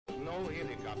no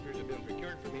helicopters have been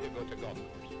procured for me to go to golf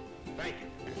course. Thank you.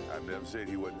 I've never said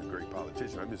he wasn't a great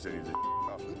politician. I'm just saying he's a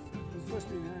golfer. He's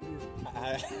listening to you.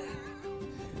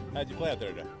 How'd you play out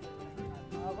there today?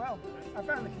 Well, I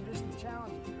found the conditions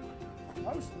challenging,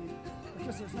 mostly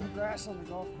because there's no grass on the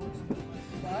golf course,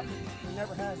 but there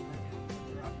never has been.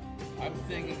 I'm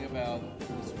thinking about the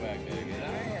swag bag, and I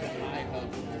have high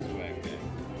hopes for the swag bag.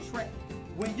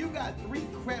 When you got 3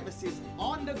 crevices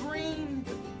on the green,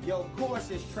 your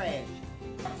course is trash.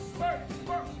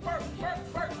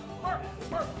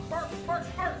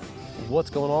 What's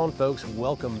going on, folks?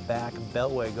 Welcome back.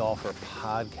 Beltway Golfer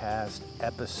Podcast,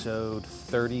 episode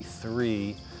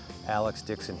 33. Alex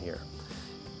Dixon here.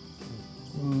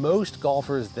 Most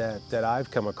golfers that I've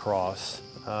come across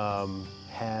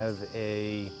have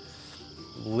a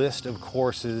list of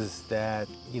courses that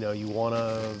you want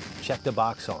to check the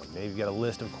box on. Maybe you've got a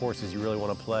list of courses you really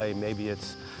want to play. Maybe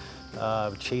it's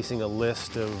chasing a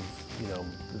list of the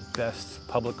best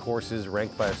public courses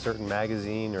ranked by a certain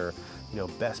magazine, or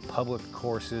best public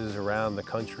courses around the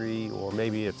country, or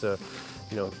maybe it's a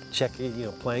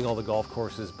playing all the golf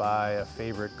courses by a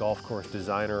favorite golf course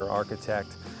designer or architect,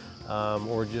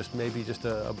 or just maybe just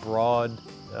a broad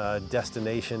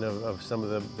destination of some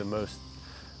of the most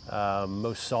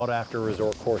sought after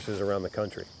resort courses around the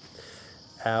country.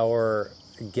 Our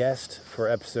guest for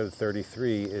episode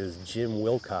 33 is Jim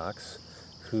Wilcox,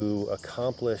 who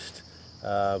accomplished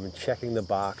checking the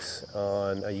box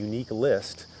on a unique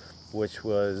list, which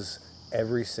was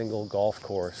every single golf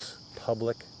course,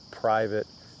 public, private,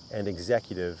 and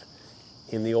executive,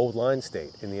 in the old line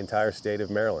state, in the entire state of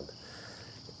Maryland.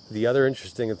 The other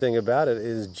interesting thing about it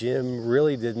is Jim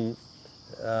really didn't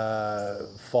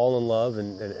fall in love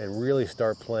and really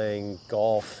start playing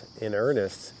golf in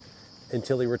earnest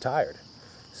until he retired.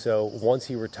 So once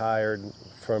he retired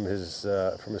from his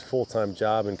full-time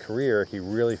job and career, he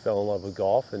really fell in love with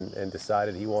golf and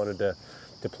decided he wanted to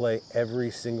play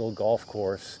every single golf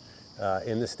course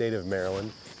in the state of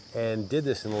Maryland, and did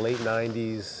this in the late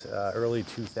 90s, early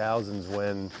 2000s,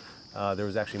 when there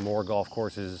was actually more golf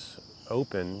courses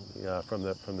open from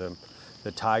the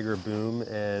Tiger boom,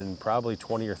 and probably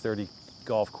 20 or 30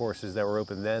 golf courses that were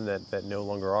open then that no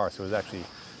longer are. So it was actually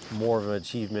more of an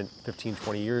achievement 15,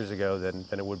 20 years ago than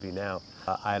it would be now.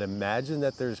 I'd imagine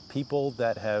that there's people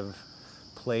that have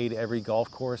played every golf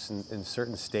course in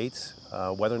certain states.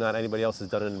 Whether or not anybody else has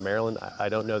done it in Maryland, I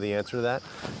don't know the answer to that.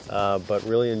 But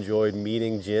really enjoyed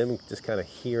meeting Jim, just kind of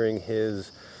hearing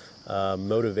his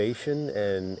motivation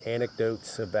and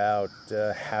anecdotes about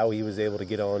how he was able to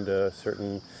get on to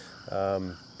certain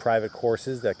private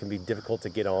courses that can be difficult to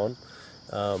get on.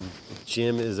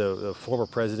 Jim is a former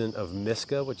president of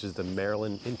MISCA, which is the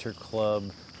Maryland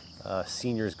Interclub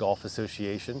Seniors Golf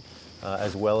Association,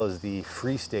 as well as the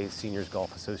Free State Seniors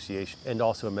Golf Association, and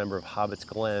also a member of Hobbits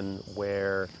Glen,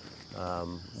 where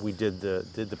we did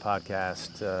the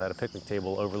podcast at a picnic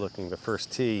table overlooking the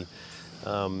first tee,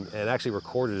 and actually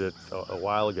recorded it a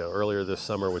while ago, earlier this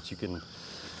summer, which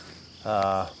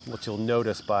you'll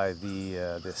notice by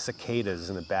the cicadas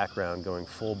in the background going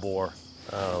full bore.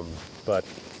 But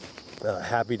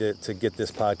happy to get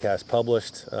this podcast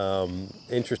published.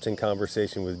 Interesting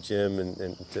conversation with Jim,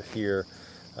 and to hear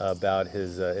about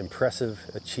his impressive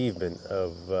achievement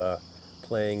of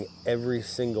playing every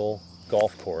single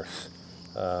golf course,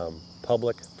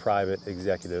 public, private,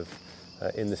 executive,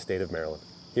 in the state of Maryland.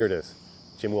 Here it is,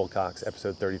 Jim Wilcox,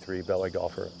 episode 33, Beltway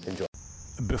Golfer. Enjoy.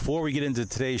 Before we get into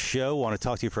today's show, I want to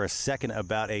talk to you for a second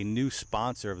about a new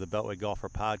sponsor of the Beltway Golfer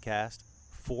podcast,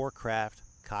 4Craft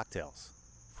Cocktails.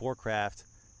 4Craft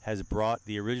has brought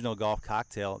the original golf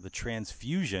cocktail, the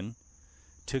Transfusion,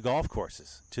 to golf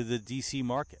courses, to the DC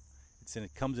market.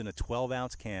 It comes in a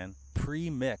 12-ounce can,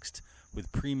 pre-mixed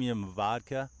with premium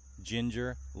vodka,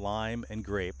 ginger, lime, and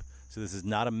grape. So this is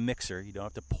not a mixer. You don't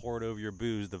have to pour it over your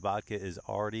booze. The vodka is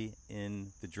already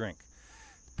in the drink.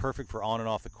 Perfect for on and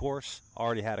off the course.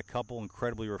 Already had a couple,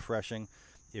 incredibly refreshing.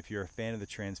 If you're a fan of the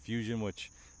Transfusion, which,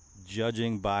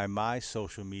 judging by my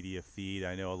social media feed,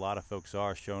 I know a lot of folks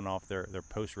are showing off their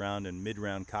post-round and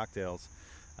mid-round cocktails,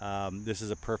 this is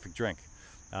a perfect drink.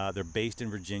 They're based in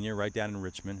Virginia, right down in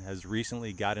Richmond, has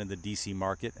recently got into the DC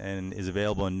market, and is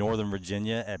available in Northern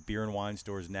Virginia at beer and wine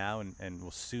stores now, and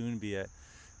will soon be at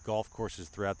golf courses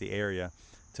throughout the area.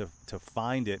 To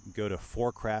find it, go to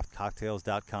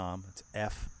 4craftcocktails.com. It's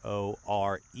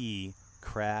F-O-R-E,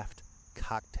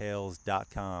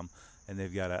 craftcocktails.com. And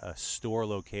they've got a store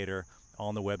locator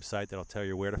on the website that'll tell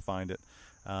you where to find it.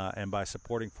 And by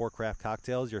supporting 4Craft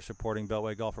Cocktails, you're supporting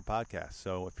Beltway Golfer Podcast.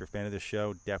 So if you're a fan of this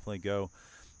show, definitely go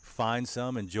find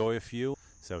some, enjoy a few.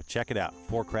 So check it out,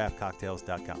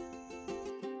 4craftcocktails.com.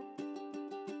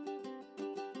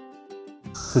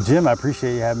 So Jim, I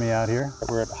appreciate you having me out here.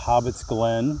 We're at Hobbit's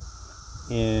Glen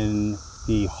in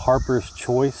the Harper's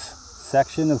Choice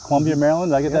section of Columbia,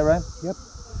 Maryland. Did I get that right? Yep.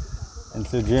 And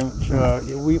so Jim,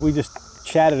 we just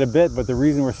chatted a bit, but the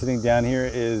reason we're sitting down here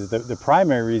is the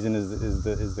primary reason is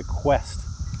the quest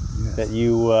that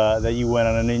you went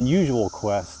on, an unusual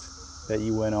quest that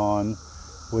you went on,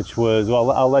 which was,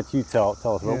 well, I'll let you tell us.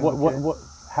 What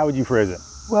how would you phrase it?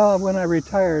 Well, when I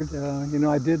retired,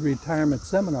 I did retirement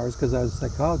seminars because I was a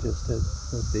psychologist at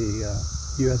the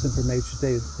U.S. Information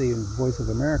Agency and Voice of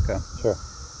America. Sure.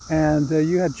 And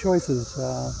you had choices.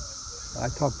 I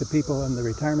talked to people in the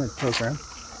retirement program,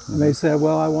 and they said,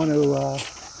 well, I want to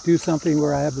do something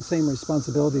where I have the same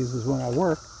responsibilities as when I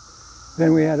work.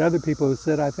 Then we had other people who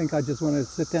said, I think I just want to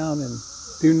sit down and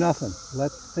do nothing,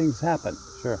 let things happen.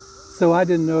 Sure. So I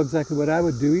didn't know exactly what I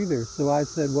would do either. So I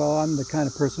said, well, I'm the kind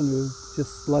of person who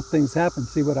just let things happen,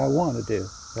 see what I want to do.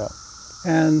 Yeah.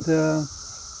 And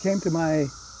came to my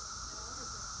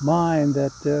mind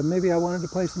that maybe I wanted to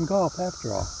play some golf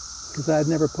after all, because I had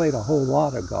never played a whole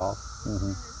lot of golf.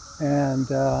 And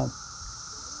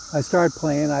I started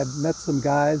playing. I met some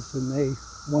guys, and they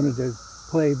wanted to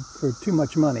play for too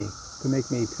much money to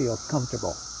make me feel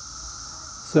comfortable.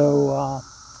 So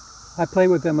I played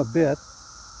with them a bit,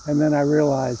 and then I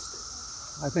realized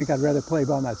I think I'd rather play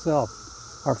by myself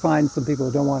or find some people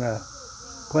who don't want to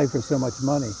play for so much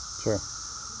money. Sure.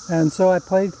 And so I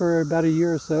played for about a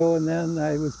year or so, and then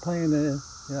I was playing in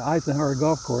Eisenhower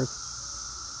Golf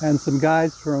Course, and some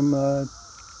guys from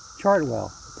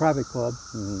Chartwell, a private club,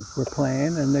 were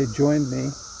playing, and they joined me,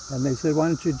 and they said, why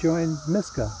don't you join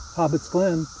MISCA? Hobbit's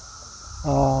Glen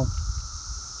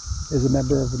is a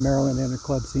member of the Maryland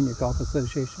Interclub Senior Golf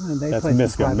Association, and they play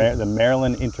MISCA, the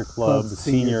Maryland Interclub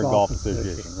Senior Golf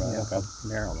Association. Right. Yeah, Okay.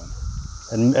 Maryland.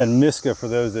 And MISCA, for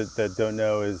those that don't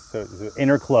know, is so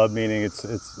interclub, meaning it's.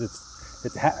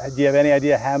 Do you have any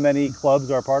idea how many clubs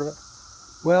are a part of it?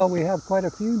 Well, we have quite a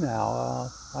few now.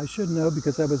 I should know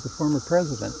because I was the former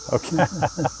president. Okay.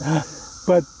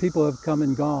 But people have come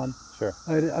and gone. Sure.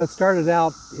 I started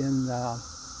out in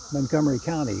Montgomery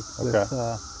County with,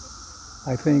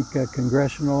 I think,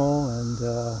 Congressional and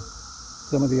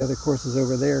some of the other courses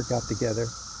over there got together.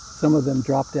 Some of them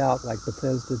dropped out, like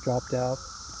Bethesda dropped out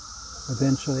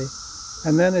eventually.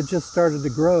 And then it just started to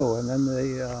grow, and then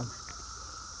the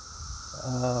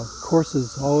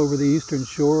courses all over the Eastern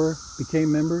Shore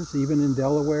became members, even in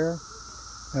Delaware.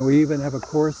 And we even have a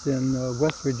course in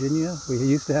West Virginia. We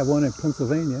used to have one in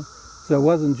Pennsylvania. So it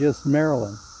wasn't just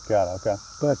Maryland. Got it, okay.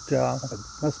 But it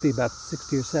must be about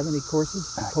 60 or 70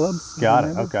 courses, clubs. Got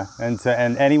it, okay. And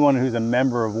anyone who's a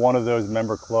member of one of those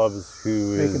member clubs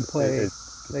who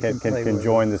can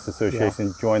join this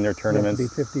association, join their tournaments. They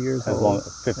have to be 50 years as old. Long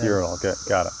as 50 years old. Okay,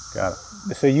 got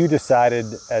it. So you decided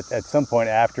at some point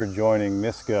after joining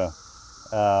MISCA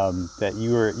that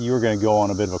you were going to go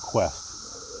on a bit of a quest.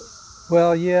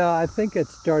 Well, yeah, I think it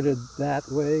started that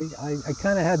way. I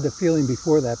kind of had the feeling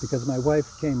before that because my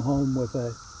wife came home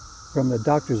from the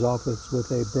doctor's office with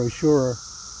a brochure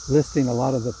listing a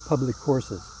lot of the public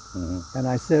courses. And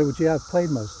I said, well, gee, I've played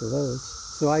most of those.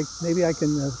 So maybe I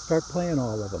can start playing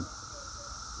all of them.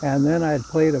 And then I had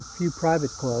played a few private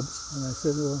clubs, and I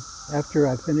said, well, after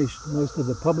I finished most of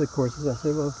the public courses, I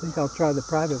said, well, I think I'll try the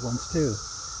private ones too.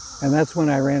 And that's when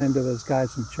I ran into those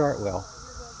guys from Chartwell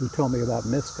who told me about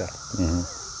MISCA.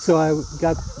 So I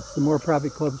got some more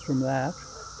private clubs from that,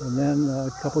 and then a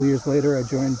couple of years later I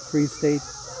joined Free State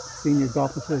Senior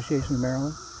Golf Association of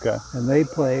Maryland. Okay. And they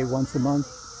play once a month,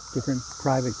 different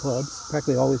private clubs,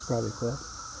 practically always private clubs.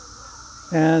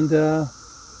 And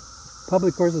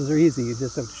public courses are easy. You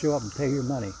just have to show up and pay your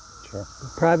money. Sure.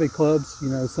 Private clubs,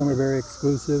 some are very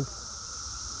exclusive.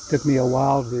 Took me a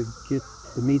while to get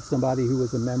to meet somebody who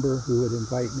was a member who would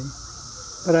invite me.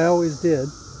 But I always did.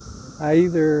 I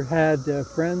either had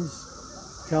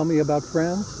friends tell me about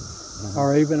friends,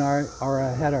 or even I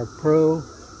had our pro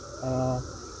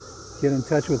get in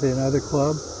touch with another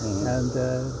club and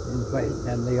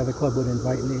the other club would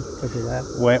invite me because of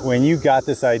that. When you got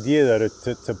this idea though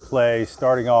to play,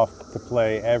 starting off to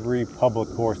play every public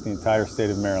course in the entire state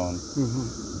of Maryland,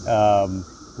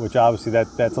 which obviously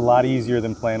that's a lot easier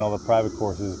than playing all the private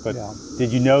courses. But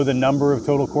did you know the number of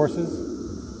total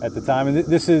courses at the time? And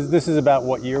this is about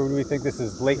what year would we think? This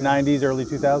is late 90s, early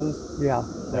 2000s? Yeah,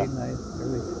 late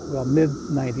 90s, mid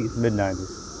 90s. Mid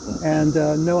 90s. And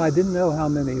no, I didn't know how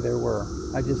many there were.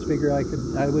 I just figured I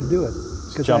would do it.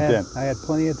 Just I had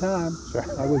plenty of time. Sure.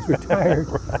 I was retired.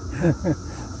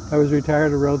 I was retired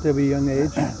at a relatively young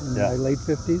age, in my late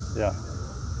 50s. Yeah.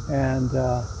 And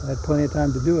I had plenty of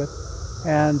time to do it.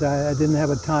 And I didn't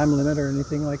have a time limit or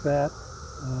anything like that.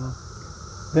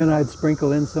 Then I'd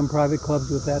sprinkle in some private clubs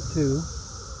with that too.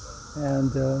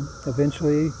 And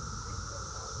eventually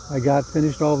I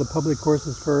finished all the public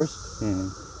courses first.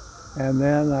 And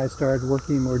then I started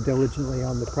working more diligently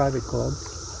on the private clubs.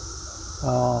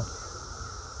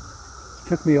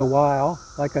 Took me a while.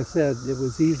 Like I said, it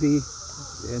was easy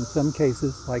in some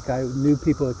cases. Like I knew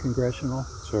people at Congressional.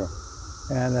 Sure.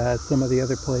 And some of the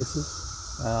other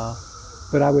places.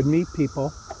 But I would meet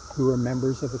people who were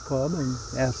members of the club and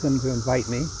ask them to invite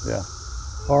me. Yeah.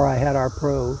 Or I had our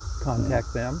pro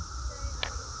contact them.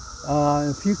 In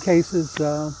a few cases,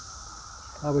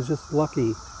 I was just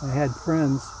lucky. I had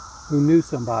friends who knew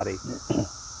somebody,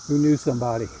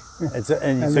 And so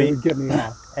they would get me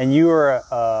on. And you were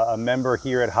a member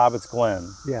here at Hobbits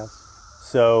Glen. Yes.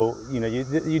 So,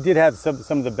 you did have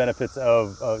some of the benefits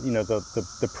of,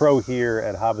 the pro here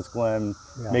at Hobbits Glen,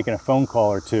 making a phone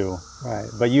call or two. Right.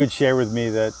 But you would share with me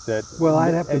that well,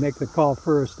 I'd have to make the call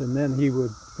first, and then he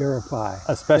would verify.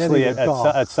 Especially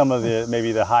at some of the,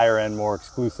 maybe the higher end, more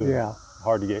exclusive,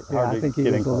 hard to get I think he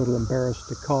get was in a club. little embarrassed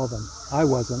to call them. I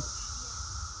wasn't,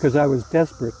 because I was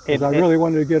desperate, because I really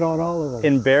wanted to get on all of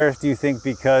them. Embarrassed, do you think,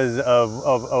 because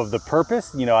of the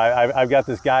purpose? I've got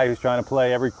this guy who's trying to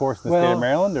play every course in the state of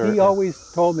Maryland? He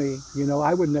always told me,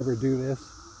 I would never do this.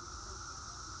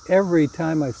 Every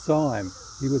time I saw him,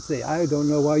 he would say, I don't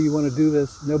know why you want to do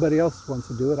this. Nobody else wants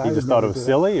to do it. He just thought it was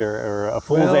silly or a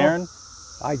fool's errand?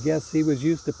 I guess he was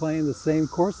used to playing the same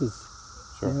courses.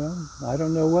 Sure. I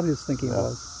don't know what his thinking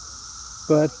was.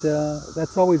 But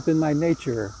that's always been my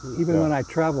nature. Even when I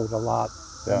traveled a lot,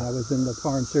 when I was in the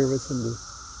Foreign Service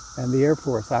and the Air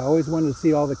Force, I always wanted to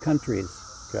see all the countries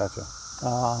Gotcha.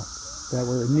 that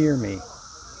were near me.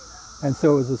 And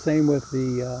so it was the same with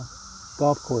the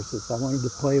golf courses. I wanted to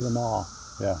play them all.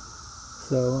 Yeah.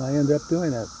 So I ended up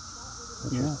doing it.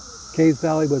 Yeah. Caves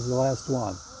Valley was the last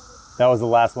one. That was the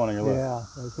last one on your list? Yeah,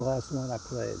 that was the last one I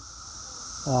played.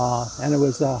 And it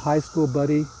was a high school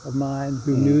buddy of mine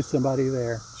who knew somebody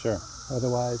there. Sure.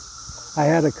 Otherwise, I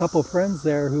had a couple friends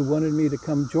there who wanted me to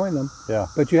come join them. Yeah.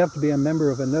 But you have to be a member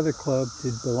of another club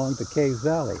to belong to Caves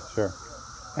Valley. Sure.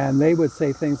 And they would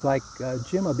say things like,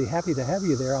 Jim, I'll be happy to have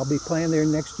you there. I'll be playing there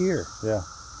next year. Yeah.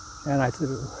 And I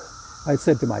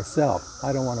said to myself,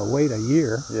 I don't want to wait a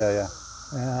year. Yeah.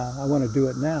 I want to do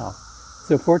it now.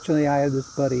 So fortunately, I had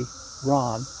this buddy,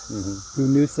 Ron, who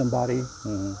knew somebody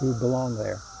who belonged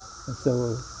there. And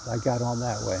so I got on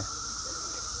that way.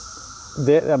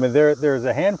 There's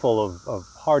a handful of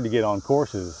hard to get on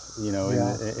courses,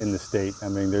 in the state.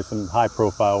 There's some high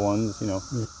profile ones,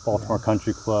 Baltimore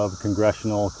Country Club,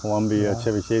 Congressional, Columbia,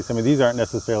 Chevy Chase. These aren't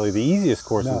necessarily the easiest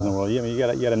courses in the world. You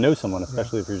gotta know someone,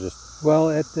 especially if you're just... Well,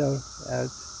 at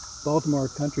Baltimore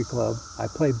Country Club, I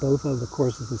played both of the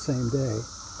courses the same day.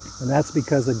 And that's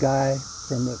because a guy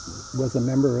was a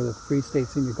member of the Free State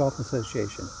Senior Golf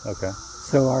Association. Okay.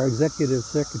 So our executive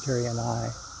secretary and I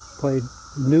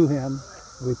knew him.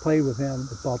 We played with him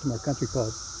at Baltimore Country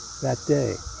Club that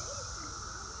day.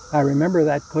 I remember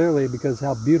that clearly because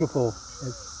what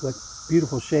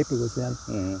beautiful shape it was in.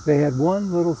 They had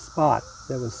one little spot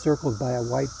that was circled by a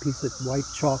white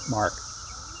chalk mark.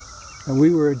 And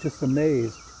we were just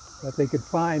amazed that they could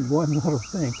find one little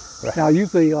thing. Right. Now,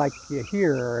 usually like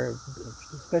here, or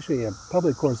especially in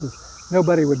public courses,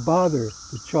 nobody would bother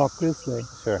to chalk this thing.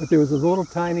 Sure. But there was a little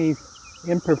tiny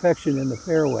imperfection in the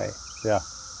fairway. Yeah.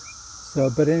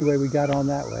 So, but anyway, we got on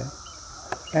that way.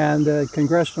 And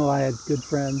Congressional, I had good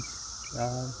friends,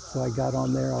 so I got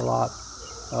on there a lot.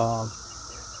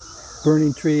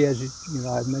 Burning Tree, as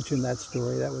I mentioned that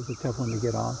story. That was a tough one to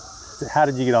get on. How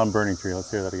did you get on Burning Tree?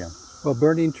 Let's hear that again. Well,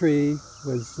 Burning Tree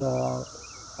was a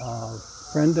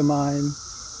friend of mine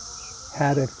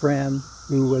had a friend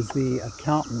who was the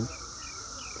accountant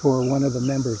for one of the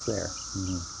members there.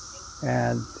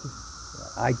 And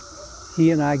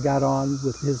he and I got on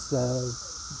with his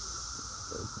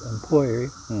employer,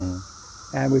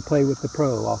 and we played with the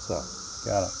pro also.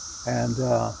 Got it. And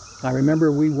I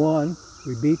remember we won.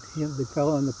 We beat the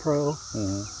fellow in the pro,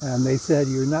 and they said,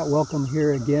 "You're not welcome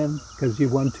here again because you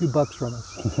won $2 from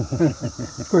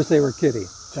us." Of course, they were kidding.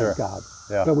 Thank God.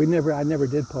 Yeah. But I never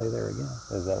did play there again.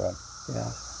 Is that right?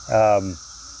 Yeah.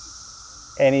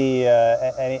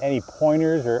 Any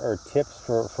pointers or tips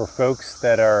for folks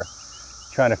that are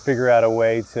trying to figure out a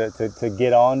way to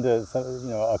get on to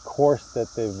a course that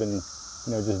they've been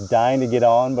just dying to get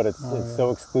on, but it's so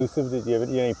exclusive? Do you have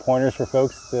any pointers for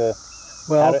folks to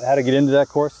how to get into that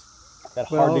course?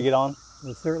 Hard to get on?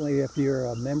 Well, certainly if you're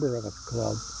a member of a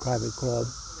club, private club,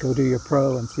 go to your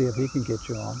pro and see if he can get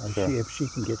you on, or if she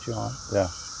can get you on. Yeah.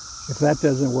 If that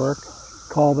doesn't work,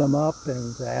 call them up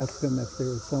and ask them if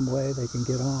there's some way they can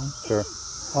get on. Sure.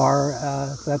 Or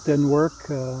if that didn't work,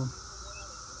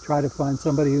 try to find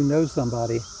somebody who knows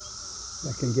somebody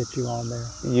that can get you on there.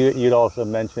 You'd also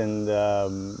mentioned,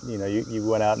 you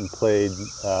went out and played,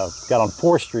 got on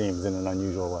 4 streams in an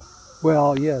unusual way.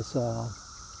 Well, yes,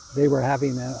 they were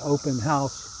having an open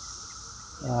house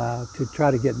to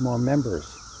try to get more members.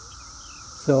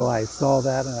 So I saw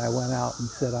that and I went out and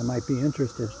said I might be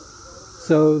interested.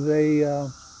 So they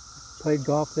played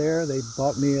golf there. They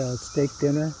bought me a steak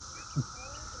dinner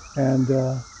and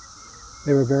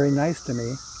they were very nice to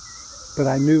me. But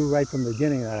I knew right from the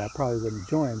beginning that I probably wouldn't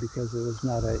join because it was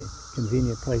not a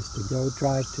convenient place to go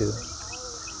drive to.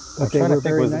 But they were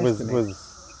very nice to me.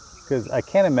 Because I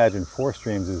can't imagine 4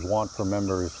 streams is want for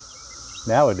members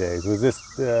nowadays. Was this?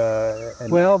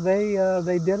 Well,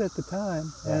 they did at the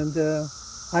time, and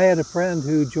I had a friend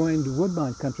who joined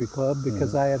Woodmont Country Club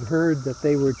because I had heard that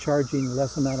they were charging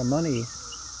less amount of money,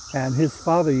 and his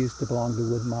father used to belong to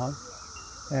Woodmont,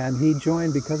 and he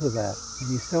joined because of that, and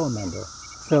he's still a member.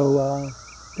 So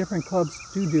different clubs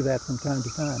do that from time to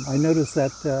time. I noticed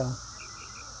that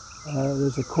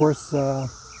there's a course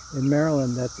in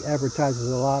Maryland that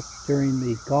advertises a lot during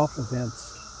the golf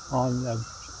events on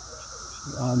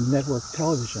network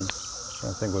television.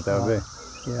 I think what that would be.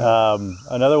 Yeah.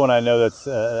 Another one I know that's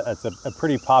a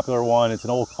pretty popular one. It's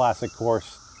an old classic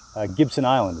course, Gibson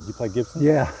Island. Did you play Gibson?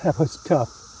 Yeah, that was tough.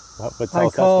 But tell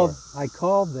us that story. I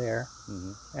called there,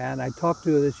 and I talked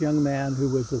to this young man who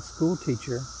was a school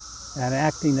teacher and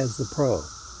acting as the pro.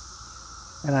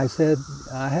 And I said,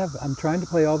 I'm trying to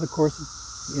play all the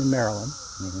courses in Maryland,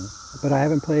 but I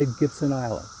haven't played Gibson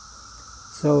Island.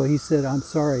 So he said, I'm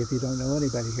sorry if you don't know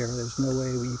anybody here. There's no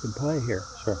way you can play here.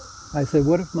 Sure. I said,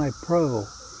 what if my pro,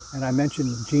 and I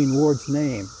mentioned Gene Ward's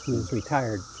name, who is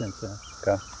retired since then.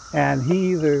 Okay. And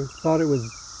he either thought it was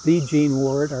the Gene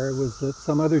Ward or it was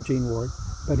some other Gene Ward,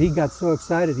 but he got so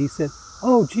excited, he said,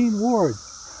 oh, Gene Ward,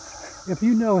 if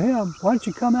you know him, why don't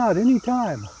you come out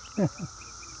anytime?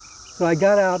 So I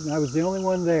got out and I was the only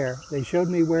one there. They showed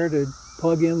me where to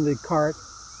plug in the cart,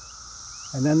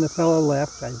 and then the fellow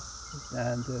left.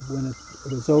 And when it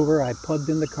was over, I plugged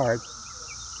in the cart.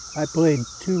 I played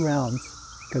 2 rounds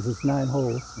because it's 9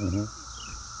 holes.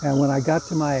 And when I got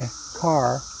to my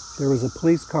car, there was a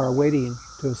police car waiting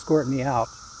to escort me out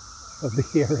of the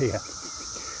area.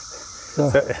 So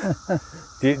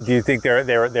do you think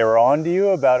they were on to you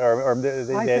about, or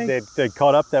they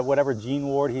caught up that whatever Gene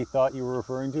Ward he thought you were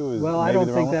referring to was? Well, I don't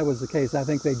think that was the case. I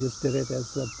think they just did it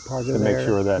as a part of their. To make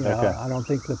sure that. Okay. I don't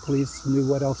think the police knew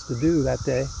what else to do that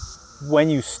day. When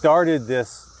you started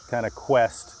this kind of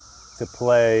quest to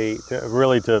play,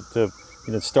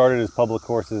 started as public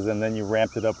courses and then you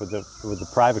ramped it up with the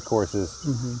private courses.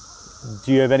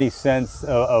 Do you have any sense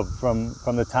of from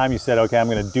the time you said, okay, I'm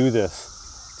going to do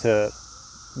this, to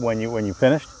when you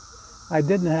finished? I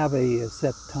didn't have a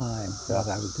set time that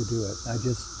I was to do it. I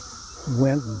just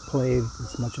went and played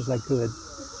as much as I could.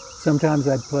 Sometimes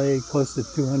I'd play close to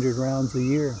 200 rounds a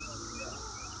year.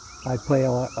 I'd play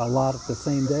a lot at the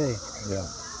same day. Yeah.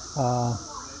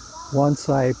 Once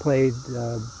I played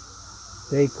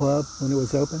day club when it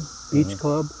was open, beach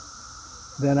club.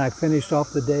 Then I finished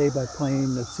off the day by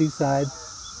playing the Seaside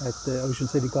at the Ocean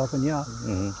City Golf and Yacht.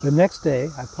 The next day,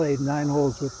 I played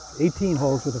 18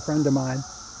 holes with a friend of mine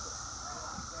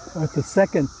at the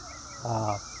second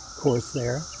course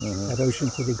there at Ocean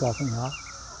City Golf and Yacht.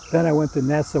 Then I went to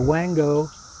Nassawango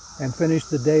and finished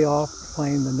the day off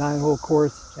playing the 9-hole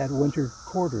course at Winter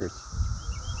Quarters,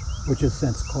 which has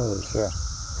since closed. Sure.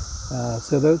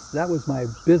 So that was my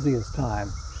busiest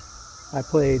time. I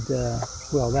played,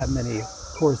 that many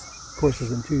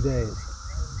courses in 2 days.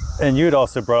 And you had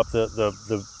also brought up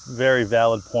the very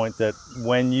valid point that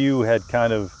when you had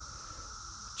kind of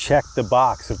checked the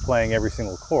box of playing every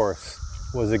single course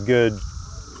was a good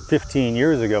 15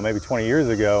 years ago, maybe 20 years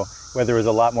ago, where there was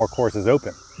a lot more courses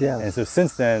open. Yeah. And so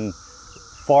since then,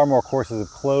 far more courses have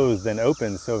closed than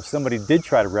opened. So if somebody did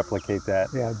try to replicate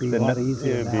that, it'd be a lot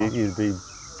easier now. It'd be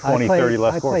 20, 30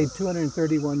 less courses. I played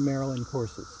 231 Maryland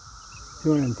courses.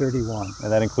 231.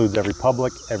 And that includes every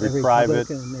public, every private,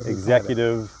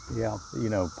 executive,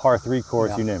 par 3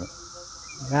 course, you name it.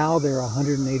 Now there are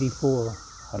 184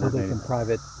 public and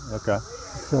private. Okay.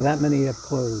 So that many have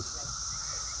closed.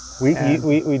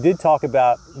 We did talk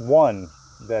about one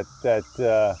that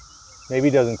maybe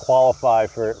doesn't qualify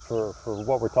for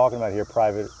what we're talking about here,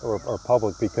 private or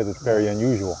public, because it's very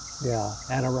unusual. Yeah,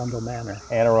 Anne Arundel Manor.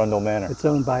 Anne Arundel Manor. It's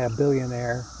owned by a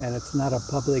billionaire, and it's not a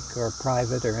public or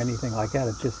private or anything like that.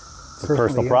 It's just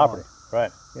personal property.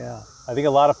 Right. Yeah. I think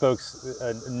a lot of folks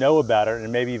know about it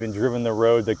and maybe even driven the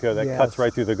road that Yes. cuts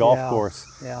right through the golf Yeah. course.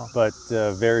 Yeah. But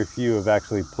very few have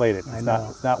actually played it. I It's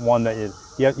know. not one that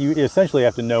you essentially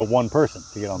have to know one person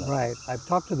to get on that. Right. I've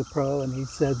talked to the pro, and he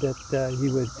said that he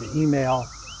would email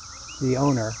the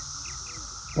owner,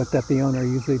 but that the owner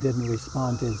usually didn't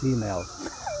respond to his emails.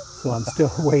 So I'm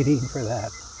still waiting for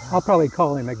that. I'll probably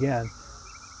call him again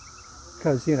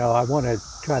because I want to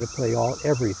try to play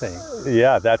everything.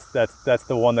 Yeah, that's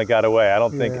the one that got away. I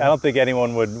don't Yeah. think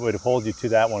anyone would hold you to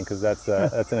that one because that's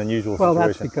an unusual Well,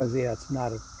 that's situation. because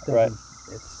Right.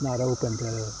 it's not open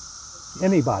to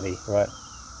anybody. Right.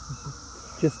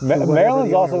 Just to whatever Maryland's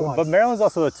the owner also, wants. but Maryland's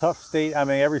also a tough state. I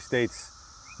mean, every state's,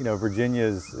 Virginia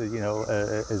is,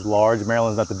 is large.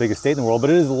 Maryland's not the biggest state in the world, but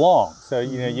it is long. So,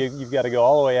 you've got to go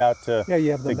all the way out to, Yeah,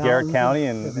 you have the to Garrett mountains County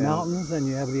you have mountains, and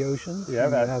you have the oceans. Yeah,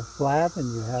 and you that- have flat,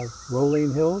 and you have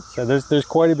rolling hills. so there's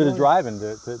quite a bit of Sure. driving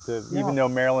to Yeah. even though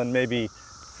Maryland maybe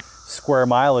square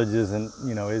mileage is on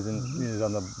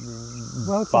the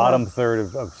Well, it's bottom about-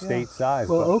 third of state size.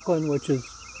 Well, but- Oakland, which is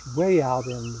way out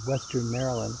in western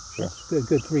Maryland, Sure. it's a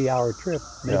good 3-hour trip,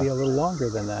 maybe Yeah. a little longer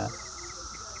than that.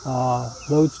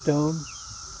 Lodestone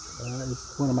is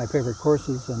one of my favorite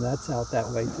courses, and that's out that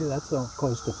way too. That's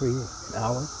close to 3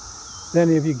 hours. Then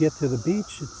if you get to the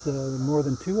beach, it's more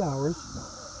than 2 hours.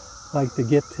 Like to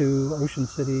get to Ocean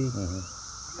City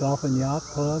Golf and Yacht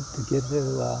Club, to get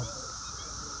to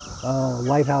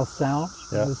Lighthouse Sound,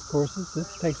 Yeah. those courses, it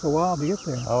takes a while to get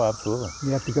there. Oh, absolutely.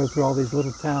 You have to go through all these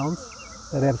little towns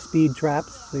that have speed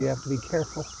traps, so you have to be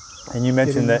careful. And you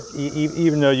mentioned that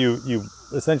even though you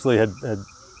essentially had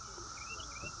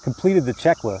completed the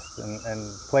checklist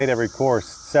and played every course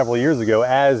several years ago,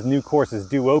 as new courses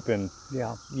do open,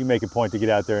 Yeah, you make a point to get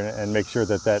out there and make sure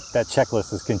that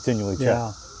checklist is continually checked.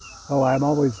 yeah. Oh, I'm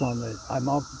always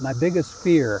my biggest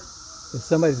fear is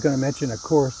somebody's going to mention a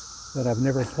course that I've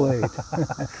never played.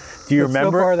 Do you But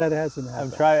remember? So far, that hasn't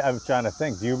happened. I'm trying to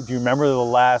think. Do you remember the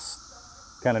last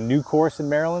kind of new course in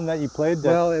Maryland that you played?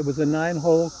 Well, it was a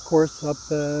 9-hole course up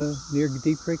near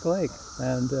Deep Creek Lake,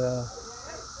 and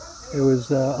it was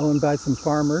owned by some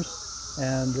farmers,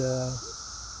 and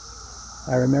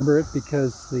I remember it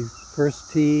because the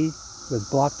first tee was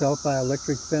blocked off by an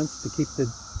electric fence to keep the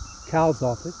cows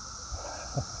off it,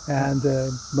 and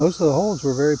most of the holes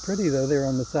were very pretty, though. They were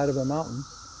on the side of a mountain,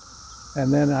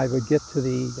 and then I would get to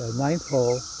the 9th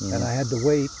hole, and I had to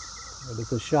wait. It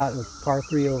was a shot of par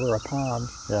 3 over a pond.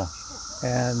 Yeah.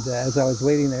 And as I was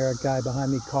waiting there, a guy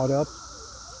behind me caught up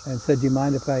and said, "Do you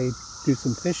mind if I do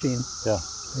some fishing?" Yeah.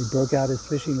 He broke out his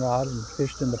fishing rod and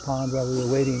fished in the pond while we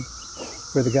were waiting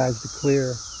for the guys to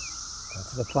clear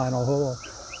the final hole.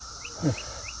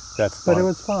 That's fun. But it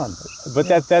was fun. But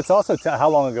that's also how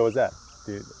long ago was that,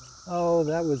 dude? Oh,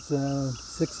 that was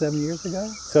 6-7 years ago.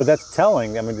 So that's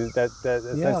telling. I mean, that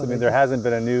essentially means there hasn't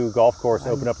been a new golf course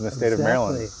open up in the state of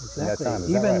Maryland in that Exactly. time. Is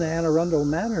that Even the right? Anne Arundel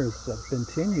Manors have been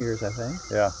 10 years, I think.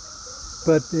 Yeah.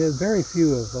 But very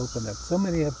few have opened up. So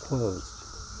many have closed.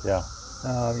 Yeah.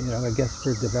 I guess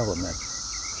for development,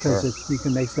 because Sure. you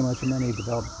can make so much money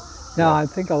developing. Now, I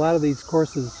think a lot of these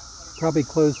courses probably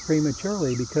closed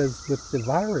prematurely because with the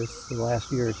virus the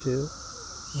last year or two,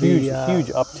 Huge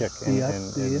the, uptick in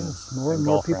yes, more in and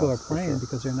more golf people are rounds, for playing sure.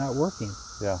 because they're not working.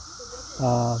 Yeah.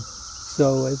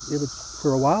 So it was,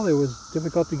 for a while, it was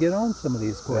difficult to get on some of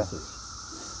these courses.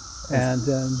 And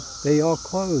they all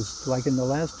closed, like in the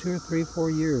last 2 or 3, 4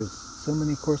 years. So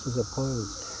many courses have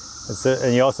closed.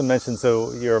 And you also mentioned,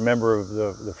 so you're a member of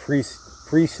the Free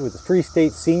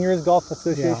State Seniors Golf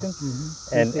Association,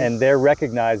 and they're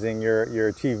recognizing your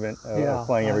achievement of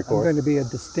playing every I'm course. going to be a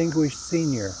distinguished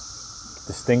senior.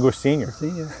 Distinguished senior.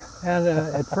 And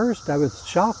at first I was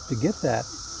shocked to get that,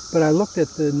 but I looked at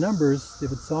the numbers.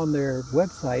 If it's on their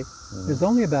website, there's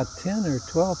only about 10 or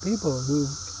 12 people who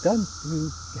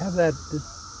have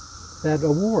that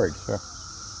award. Sure.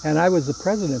 And I was the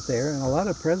president there, and a lot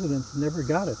of presidents never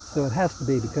got it. So it has to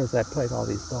be because I played all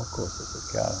these golf courses.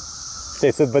 Got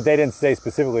it. But they didn't say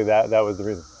specifically that was the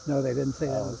reason. No, they didn't say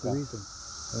that was the reason.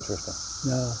 Interesting.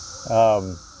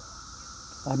 No.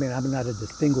 I mean, I'm not a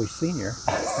distinguished senior.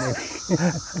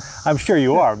 I'm sure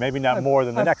you are. Maybe not more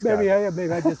than the next maybe guy. I am.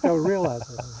 Maybe I just don't realize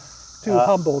it. Too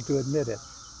humble to admit it.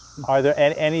 Are there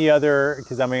any other?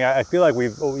 Because I mean, I feel like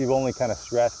we've only kind of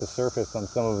scratched the surface on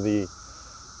some of the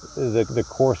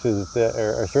courses that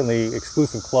are certainly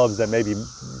exclusive clubs that may be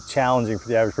challenging for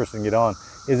the average person to get on.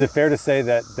 Is it fair to say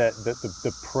that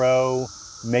the pro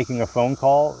making a phone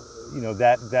call,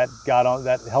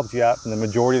 that helped you out in the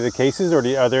majority of the cases, or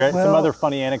are there some other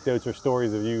funny anecdotes or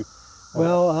stories of you?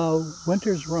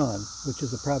 Winter's Run, which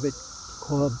is a private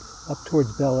club up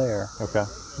towards Bel Air. Okay.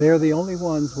 They're the only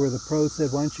ones where the pro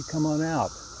said, why don't you come on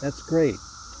out? That's great.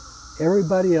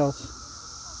 Everybody else,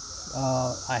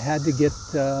 I had to get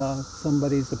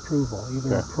somebody's approval,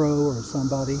 either a pro or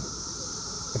somebody.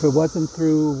 If it wasn't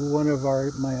through one of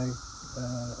my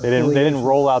They didn't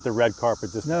roll out the red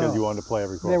carpet just No. because you wanted to play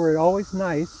every course. They were always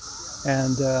nice,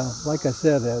 and like I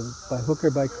said, by hook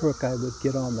or by crook, I would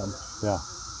get on them. Yeah.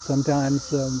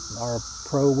 Sometimes our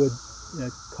pro would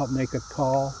make a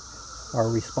call or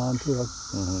respond to it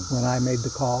when I made the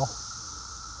call.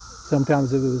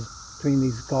 Sometimes it was between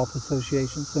these golf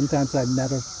associations. Sometimes I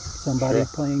met somebody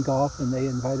playing golf and they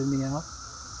invited me out.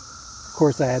 Of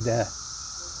course, I had to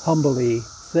humbly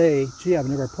say, gee, I've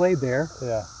never played there.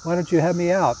 Yeah. Why don't you have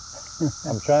me out?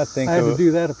 I'm trying to think. I had to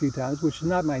do that a few times, which is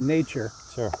not my nature.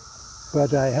 Sure.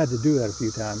 But I had to do that a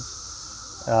few times.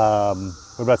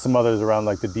 What about some others around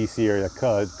like the DC area?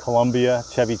 Columbia,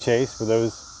 Chevy Chase, were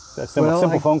those a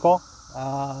simple phone call?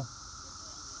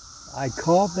 I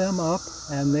called them up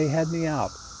and they had me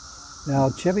out. Now,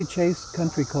 Chevy Chase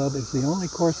Country Club is the only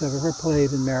course I've ever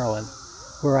played in Maryland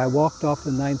where I walked off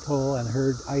the 9th hole and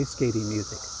heard ice skating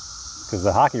music. Because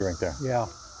the hockey rink there. Yeah.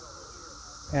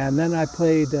 And then I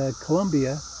played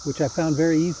Columbia, which I found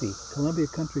very easy. Columbia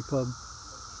Country Club.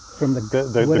 From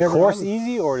the course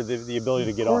easy, or the ability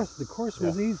to get on? The course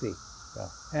was easy. Yeah.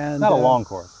 And, it's not a long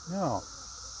course. No.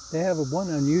 They have one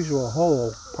unusual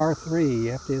hole, par 3.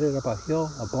 You have to hit it up a hill,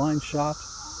 a blind shot.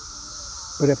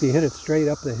 But if you hit it straight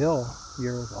up the hill,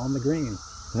 you're on the green.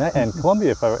 And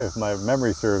Columbia, if my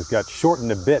memory serves, got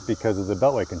shortened a bit because of the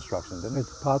beltway construction, didn't it?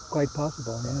 It's quite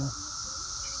possible, yeah.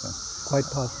 Interesting. Quite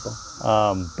possible.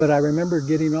 But I remember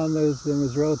getting on those, and it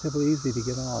was relatively easy to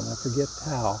get on. I forget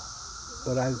how.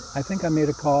 But I think I made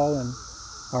a call and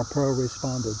our pro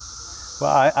responded.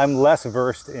 Well, I'm less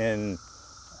versed in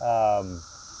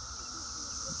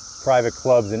private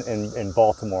clubs in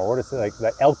Baltimore. What is it, like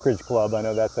the Elkridge Club? I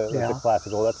know that's a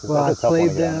classical. That's a tough one to get on. Well, I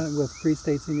played that with Free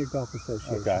State Senior Golf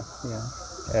Association. Okay. Yeah.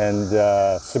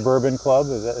 And Suburban Club,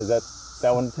 is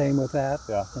that one? Same with that.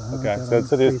 Yeah. Okay.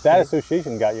 So that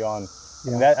association got you on.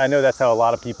 Yeah. And I know that's how a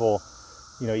lot of people,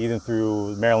 either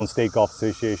through Maryland State Golf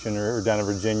Association or down in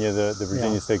Virginia, the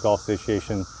Virginia State Golf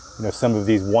Association, some of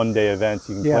these one-day events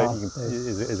you can play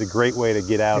is a great way to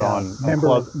get out on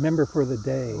club. Member for the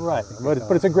day. Right, but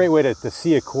it's a great way to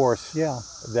see a course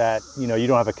that you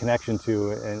don't have a connection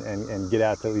to and get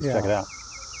out to at least check it out.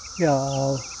 Yeah,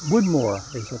 Woodmore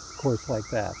is a course like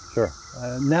that. Sure.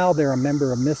 Now they're a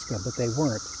member of MISCA, but they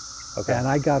weren't. Okay. And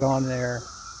I got on there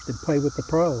to play with the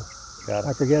pro. Got it.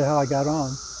 I forget how I got on.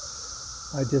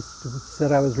 I just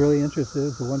said I was really interested.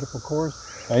 It's a wonderful course.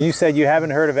 And you said you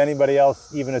haven't heard of anybody else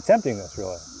even attempting this,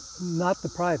 really? Not the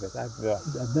private.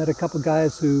 I've met a couple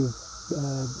guys who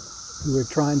were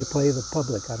trying to play the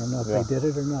public. I don't know if they did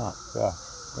it or not. Yeah,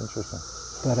 interesting.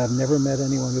 But I've never met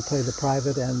anyone who played the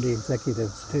private and the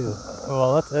executives too.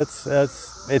 Well,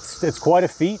 it's quite a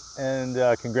feat, and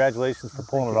congratulations for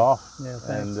pulling it off. Yeah,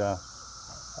 thanks. And I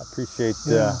appreciate.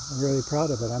 I'm really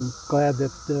proud of it. I'm glad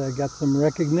that I got some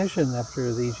recognition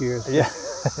after these years. Yeah,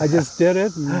 I just did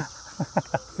it and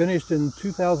finished in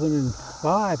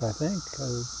 2005, I think.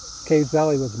 Caves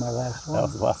Valley was my last one. That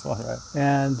was the last one, right?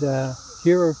 And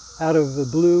here, out of the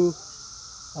blue,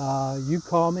 you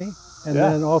call me. And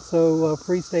then also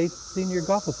Free State Senior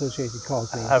Golf Association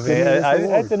calls me. I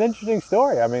mean, it's an interesting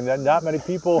story. I mean, not many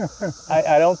people,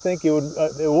 I don't think it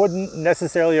wouldn't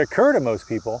necessarily occur to most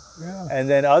people. Yeah. And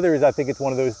then others, I think it's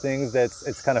one of those things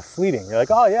it's kind of fleeting. You're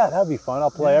like, oh yeah, that'd be fun. I'll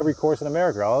play every course in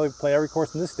America. I'll play every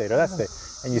course in this state or that state.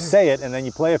 And you say it, and then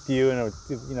you play a few, and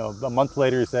a month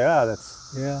later you say,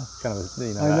 that's kind of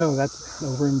I know, that's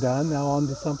over and done. Now on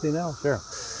to something else. Sure.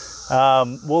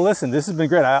 Well, listen, this has been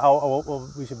great.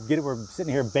 We should get it. We're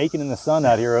sitting here baking in the sun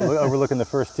out here overlooking the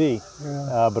first tee.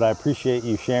 Yeah. But I appreciate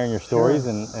you sharing your stories.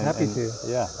 And happy to.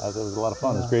 Yeah, it was a lot of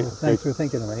fun. It was great. Well, thanks for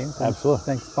thinking of me. Absolutely.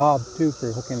 Thanks, Bob, too,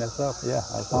 for hooking us up. Yeah,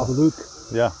 Bob Luke.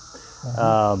 Yeah.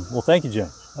 Well, thank you, Jim.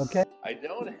 Okay. I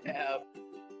don't have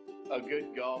a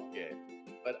good golf game,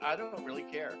 but I don't really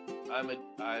care. I'm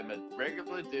a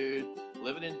regular dude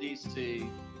living in DC.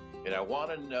 And I want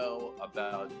to know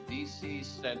about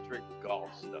DC-centric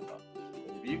golf stuff.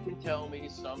 If you can tell me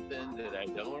something that I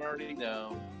don't already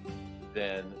know,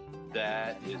 then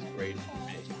that is great for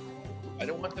me. I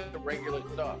don't want the regular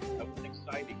stuff. I want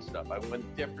exciting stuff. I want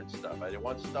different stuff. I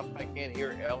want stuff I can't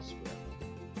hear elsewhere.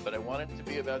 But I want it to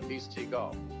be about DC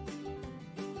golf.